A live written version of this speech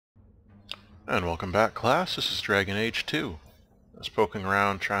And welcome back, class. This is Dragon Age 2. I was poking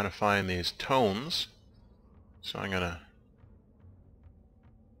around trying to find these tones, so I'm gonna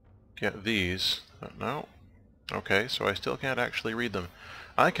get these. No. Okay, so I still can't actually read them.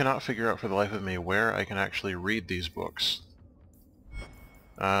 I cannot figure out for the life of me where I can actually read these books.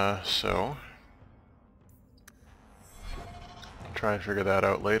 So I'll try to figure that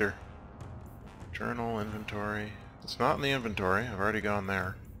out later. Journal, inventory. It's not in the inventory. I've already gone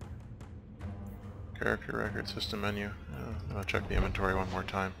there. Character record, system menu. I'll check the inventory one more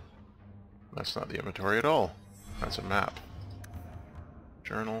time. That's not the inventory at all. That's a map.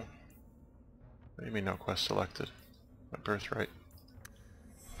 Journal. What do you mean no quest selected? My birthright.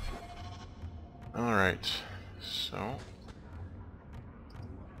 Alright, so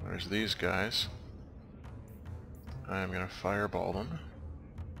there's these guys. I'm gonna fireball them.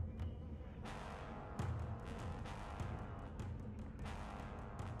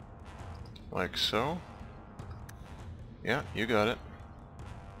 Like so. Yeah, you got it.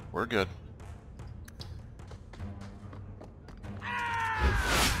 We're good.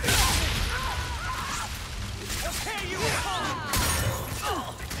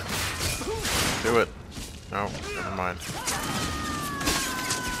 Do it. No, never mind.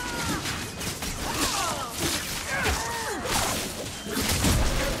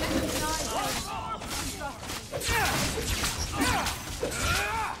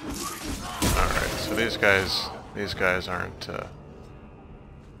 Alright, so these guys aren't,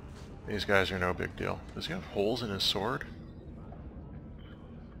 these guys are no big deal. Does he have holes in his sword?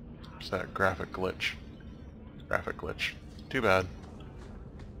 It's that graphic glitch. Graphic glitch. Too bad.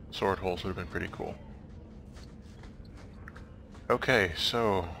 Sword holes would have been pretty cool. Okay,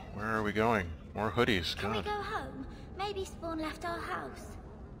 so where are we going? More hoodies. Can we go home? Maybe Spawn left our house.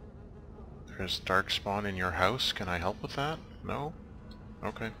 There's darkspawn in your house. Can I help with that? No?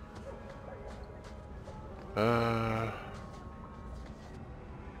 Okay. So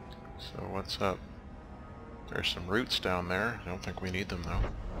what's up? There's some roots down there. I don't think we need them though.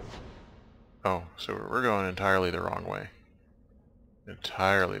 Oh, so we're going entirely the wrong way.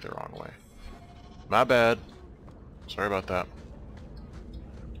 Entirely the wrong way. My bad. Sorry about that.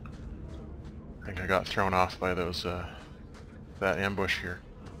 I think I got thrown off by those, that ambush here.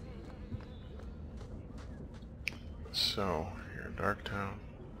 So, here in Darktown.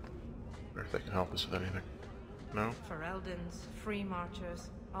 Wonder if they can help us with anything. No? Fereldans, free marchers,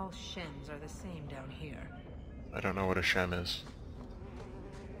 all Shems are the same down here. I don't know what a Shem is.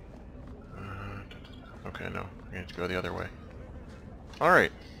 Okay, no. I need to go the other way.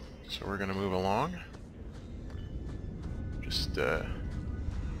 Alright, so we're gonna move along. Just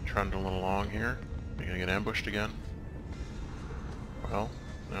trundling along here. Are you gonna get ambushed again? Well,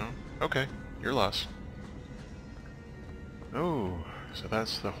 no? Okay, you're less. Oh, so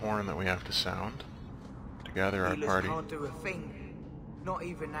that's the horn that we have to sound to gather our party. Can't do a thing. Not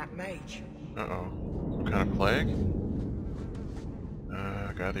even that mage. Uh-oh. What kind of plague?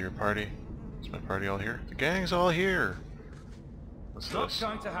 Gather your party. Is my party all here? The gang's all here! What's this? Not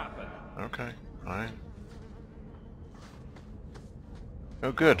going to happen. Okay, fine.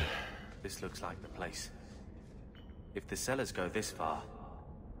 Oh, good. This looks like the place. If the sellers go this far,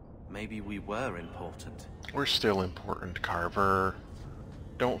 maybe we were important. We're still important, Carver.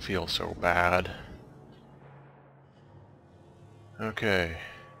 Don't feel so bad. Okay.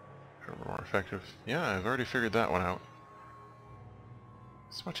 More effective. Yeah, I've already figured that one out.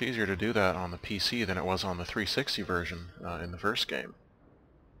 It's much easier to do that on the PC than it was on the 360 version in the first game.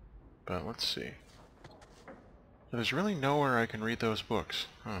 But let's see. There's really nowhere I can read those books.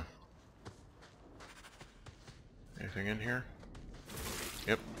 Huh. Anything in here?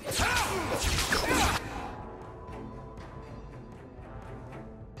 Yep. Yeah.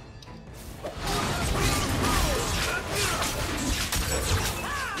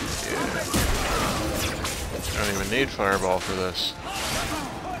 I don't even need fireball for this.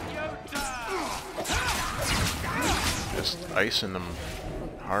 Just icing them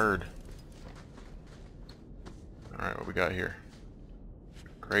hard. Alright, what we got here?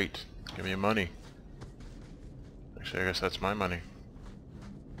 Great. Give me money. Actually, I guess that's my money.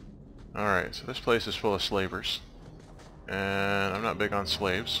 Alright, so this place is full of slavers. And I'm not big on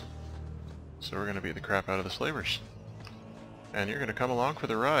slaves. So we're gonna beat the crap out of the slavers. And you're gonna come along for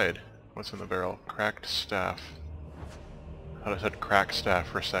the ride. What's in the barrel? Cracked staff. I thought I said cracked staff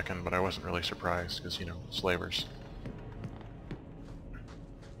for a second, but I wasn't really surprised, because, you know, slavers.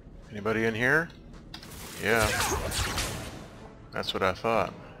 Anybody in here? Yeah. That's what I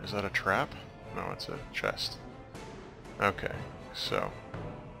thought. Is that a trap? No, it's a chest. Okay, so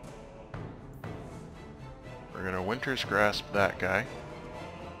we're gonna Winter's Grasp that guy.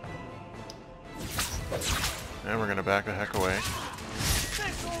 And we're gonna back the heck away.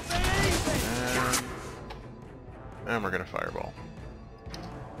 And we're gonna fireball.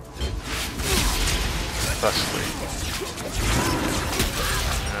 Thusly.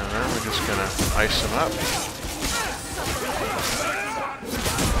 And then we're just gonna ice them up.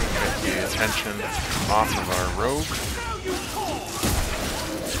 Get the attention off of our rogue.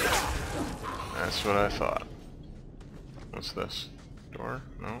 That's what I thought. What's this? Door?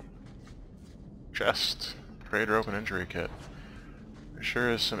 No. Chest. Trade rope and injury kit. There sure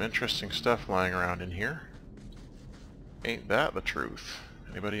is some interesting stuff lying around in here. Ain't that the truth?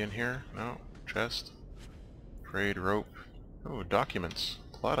 Anybody in here? No. Chest. Trade rope. Oh, documents.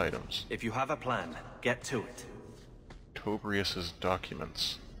 Plot items. If you have a plan, get to it. Tobrius's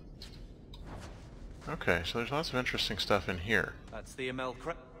documents. Okay, so there's lots of interesting stuff in here. That's the ML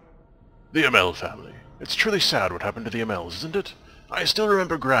The Amel family. It's truly sad what happened to the Amels, isn't it? I still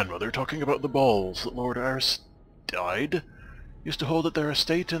remember grandmother talking about the balls that Lord Aristide used to hold at their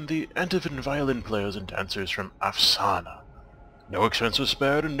estate and the Antivan violin players and dancers from Afsana. No expense was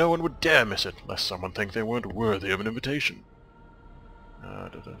spared and no one would dare miss it, lest someone think they weren't worthy of an invitation.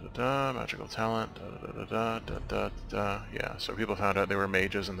 Magical talent, yeah, so people found out they were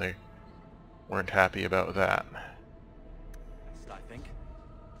mages and they weren't happy about that. I think.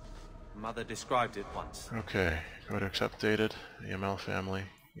 Mother described it once. Okay, codex updated, the ML family.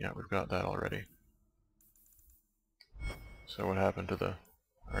 Yeah, we've got that already. So what happened to the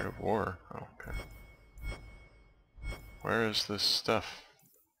Art of War? Oh, okay. Where is this stuff?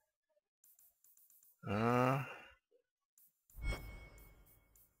 Well,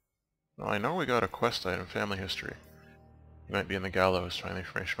 I know we got a quest item, family history. You might be in the gallows to find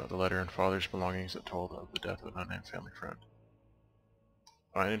information about the letter and father's belongings that told of the death of an unnamed family friend.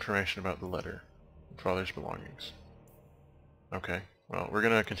 Find information about the letter and father's belongings. Okay, well, we're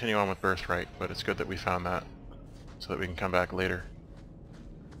gonna continue on with Birthright, but it's good that we found that, so that we can come back later.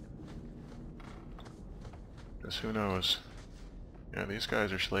 Because who knows? Yeah, these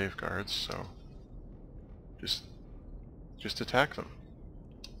guys are slave guards, so just attack them.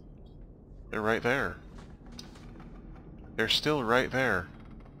 They're right there. They're still right there.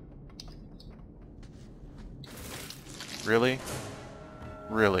 Really?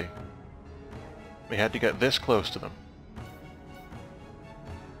 Really? We had to get this close to them.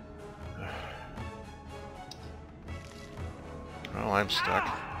 Well, I'm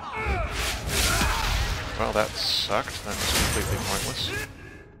stuck. Well, that sucked. That was completely pointless.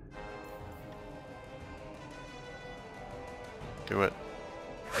 Do it.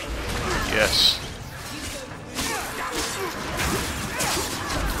 Yes.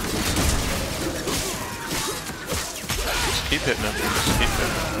 Just keep hitting him. Just keep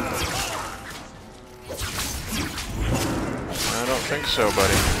hitting him. I don't think so,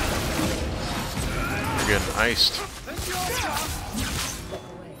 buddy. You're getting iced.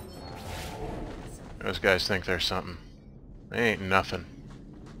 Those guys think they're something. They ain't nothing.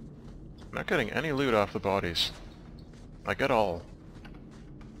 I'm not getting any loot off the bodies. Like at all.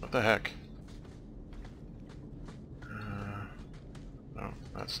 What the heck? No,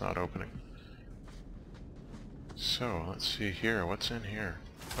 that's not opening. So, let's see here. What's in here?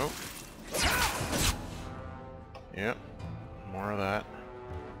 Oh! Yep. More of that.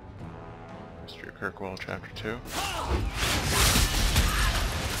 History of Kirkwall, Chapter 2.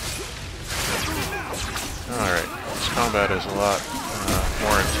 Alright, this combat is a lot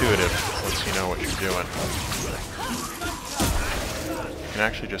more intuitive once you know what you're doing. You can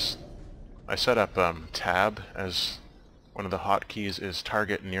actually just... I set up tab as one of the hotkeys is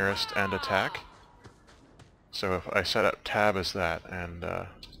target, nearest, and attack. So if I set up tab as that, and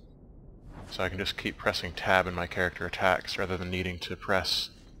so I can just keep pressing tab in my character attacks rather than needing to press.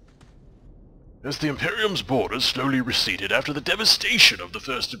 As the Imperium's borders slowly receded after the devastation of the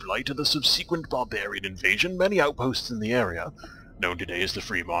First Blight and the subsequent barbarian invasion, many outposts in the area, known today as the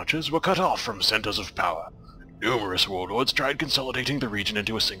Free Marches, were cut off from centers of power. Numerous warlords tried consolidating the region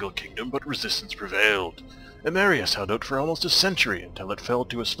into a single kingdom, but resistance prevailed. Emerius held out for almost a century until it fell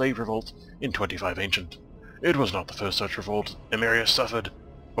to a slave revolt in 25 Ancient. It was not the first such revolt Emerius suffered,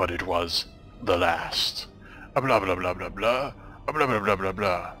 but it was the last. Blah blah blah blah blah. Blah blah blah blah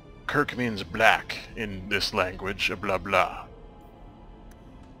blah. Kirk means black in this language, blah blah.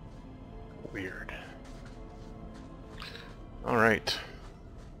 Weird. Alright.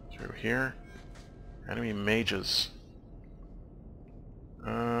 Through here. Enemy mages.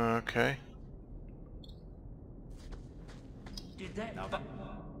 Okay.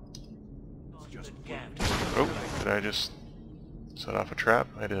 Oh, did I just set off a trap?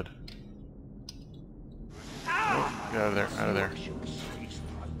 I did. Oh, get out of there, out of there.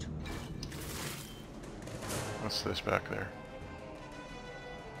 What's this back there?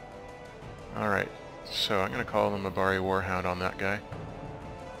 Alright, so I'm going to call the Mabari Warhound on that guy.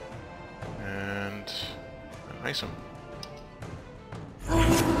 And ice him.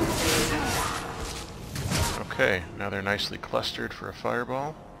 Okay, now they're nicely clustered for a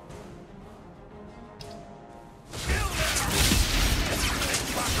fireball.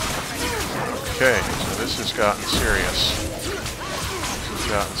 Okay, so this has gotten serious. This has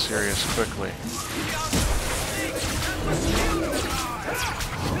gotten serious quickly.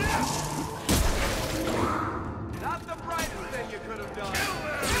 Not the brightest thing you could have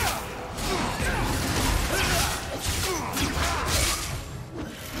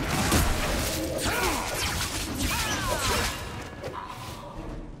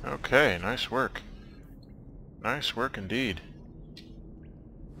done. Okay, nice work. Nice work indeed.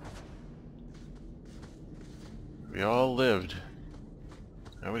 We all lived.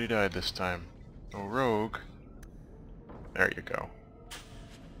 Nobody died this time. No rogue. There you go.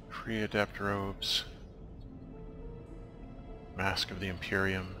 Free adept robes. Mask of the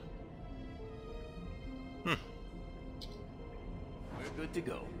Imperium. We're good to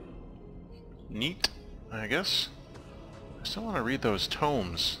go. Neat, I guess. I still want to read those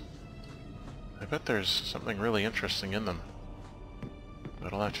tomes. I bet there's something really interesting in them.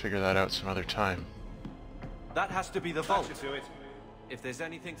 But I'll have to figure that out some other time. That has to be the vault. If there's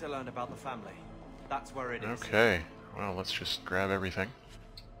anything to learn about the family, that's where it is. Okay, well, let's just grab everything.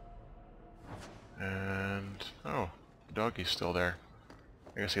 And... oh, the doggie's still there.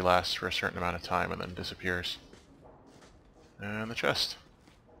 I guess he lasts for a certain amount of time and then disappears. And the chest.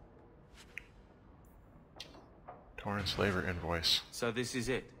 Torn Slaver invoice. So this is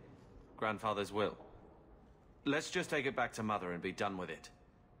it. Grandfather's will. Let's just take it back to Mother and be done with it.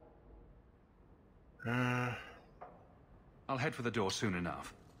 I'll head for the door soon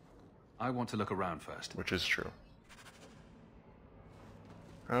enough. I want to look around first. Which is true.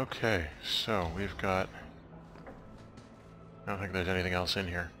 Okay, so we've got... I don't think there's anything else in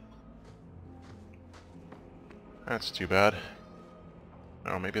here. That's too bad.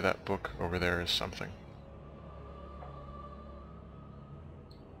 Oh, maybe that book over there is something.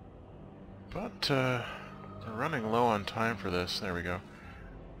 But, we're running low on time for this. There we go.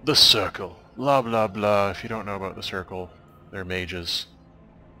 The Circle. Blah blah blah. If you don't know about the Circle, they're mages.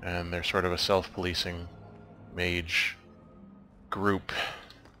 And they're sort of a self-policing mage group.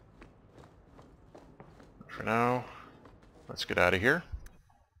 For now, let's get out of here.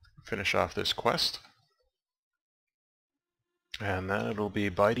 Finish off this quest. And then it'll be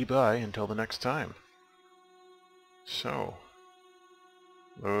bye-de-bye until the next time. So,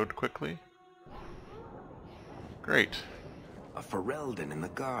 load quickly. Great. A Ferelden in the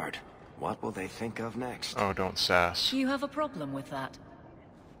guard. What will they think of next? Oh, don't sass. You have a problem with that?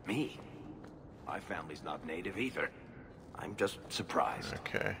 Me? My family's not native either. I'm just surprised.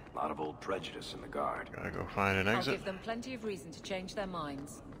 Okay. A lot of old prejudice in the guard. Gotta go find an I'll exit. give them plenty of reason to change their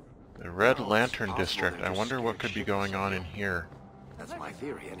minds. The Red Well, Lantern it's possible District. they're I just wonder what scared could be shitless going on of in you. here. That's my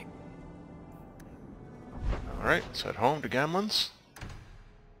theory, anyway. Alright, let's head home to Gamlen's.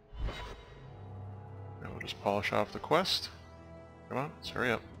 Now we'll just polish off the quest. Come on, let's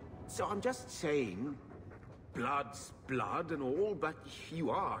hurry up. So I'm just saying, blood's blood and all, but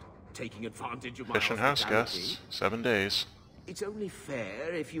you are taking advantage of my Fish and house hospitality. guests. 7 days. It's only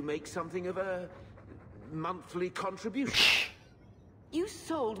fair if you make something of a monthly contribution. You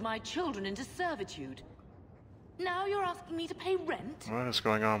sold my children into servitude. Now you're asking me to pay rent? What is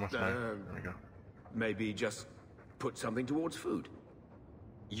going on with my... There we go. Maybe just put something towards food.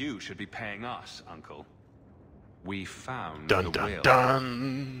 You should be paying us, Uncle. We found Dun the dun will.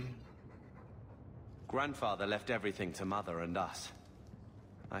 dun! Grandfather left everything to Mother and us.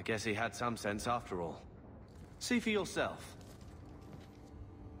 I guess he had some sense after all. See for yourself.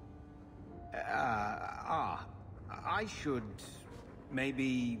 I should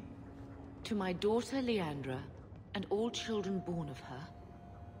maybe... To my daughter Leandra, and all children born of her,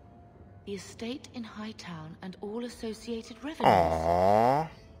 the estate in Hightown and all associated revenues. Aww.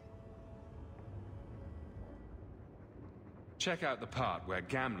 Check out the part where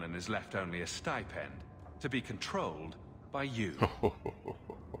Gamlen is left only a stipend, to be controlled by you.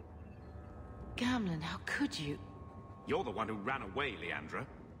 Gamlen, how could you? You're the one who ran away, Leandra.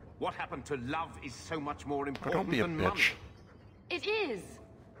 What happened to love is so much more Oh, important don't be a than bitch. money. It is!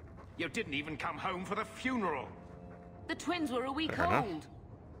 You didn't even come home for the funeral. The twins were a week Fair enough. old.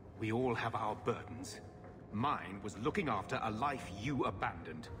 We all have our burdens. Mine was looking after a life you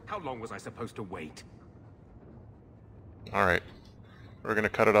abandoned. How long was I supposed to wait? Alright. We're gonna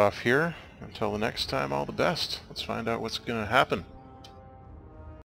cut it off here. Until the next time, all the best. Let's find out what's gonna happen.